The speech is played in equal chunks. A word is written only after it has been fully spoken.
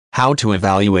How to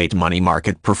evaluate money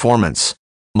market performance.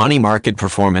 Money market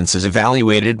performance is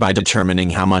evaluated by determining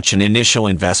how much an initial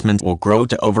investment will grow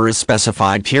to over a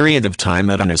specified period of time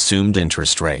at an assumed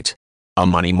interest rate. A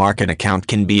money market account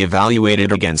can be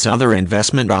evaluated against other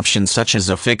investment options such as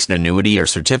a fixed annuity or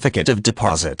certificate of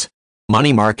deposit.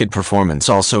 Money market performance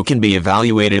also can be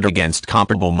evaluated against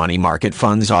comparable money market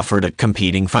funds offered at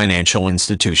competing financial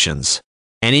institutions.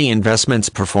 Any investment's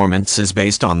performance is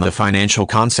based on the financial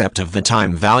concept of the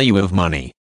time value of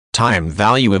money. Time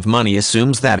value of money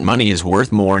assumes that money is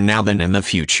worth more now than in the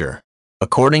future.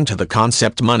 According to the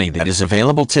concept, money that is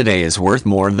available today is worth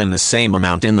more than the same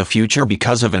amount in the future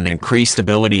because of an increased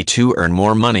ability to earn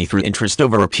more money through interest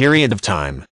over a period of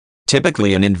time.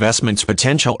 Typically, an investment's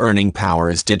potential earning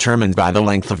power is determined by the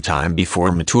length of time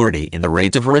before maturity and the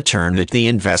rate of return that the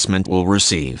investment will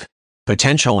receive.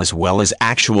 Potential as well as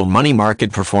actual money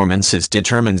market performance is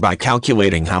determined by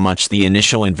calculating how much the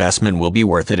initial investment will be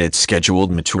worth at its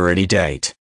scheduled maturity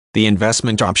date. The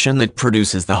investment option that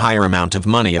produces the higher amount of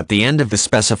money at the end of the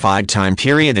specified time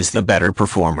period is the better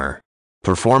performer.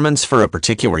 Performance for a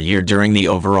particular year during the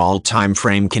overall time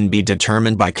frame can be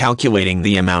determined by calculating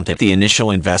the amount that the initial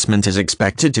investment is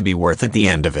expected to be worth at the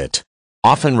end of it.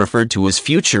 Often referred to as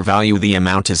future value, the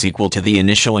amount is equal to the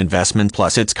initial investment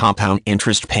plus its compound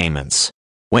interest payments.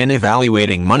 When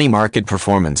evaluating money market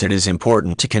performance, it is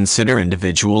important to consider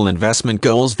individual investment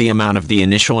goals, the amount of the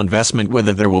initial investment,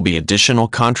 whether there will be additional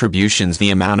contributions,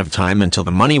 the amount of time until the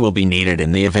money will be needed,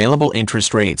 and the available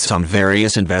interest rates on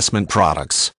various investment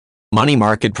products. Money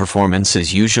market performance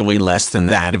is usually less than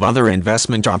that of other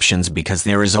investment options because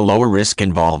there is a lower risk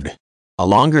involved. A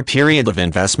longer period of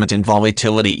investment in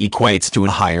volatility equates to a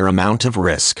higher amount of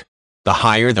risk. The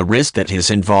higher the risk that is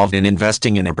involved in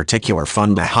investing in a particular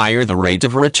fund, the higher the rate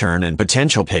of return and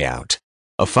potential payout.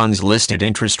 A fund's listed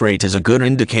interest rate is a good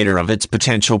indicator of its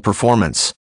potential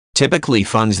performance. Typically,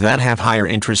 funds that have higher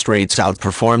interest rates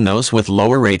outperform those with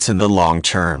lower rates in the long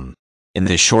term. In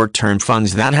the short term,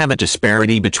 funds that have a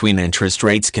disparity between interest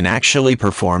rates can actually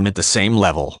perform at the same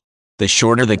level. The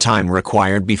shorter the time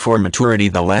required before maturity,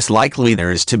 the less likely there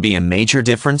is to be a major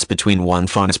difference between one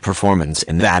fund's performance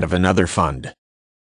and that of another fund.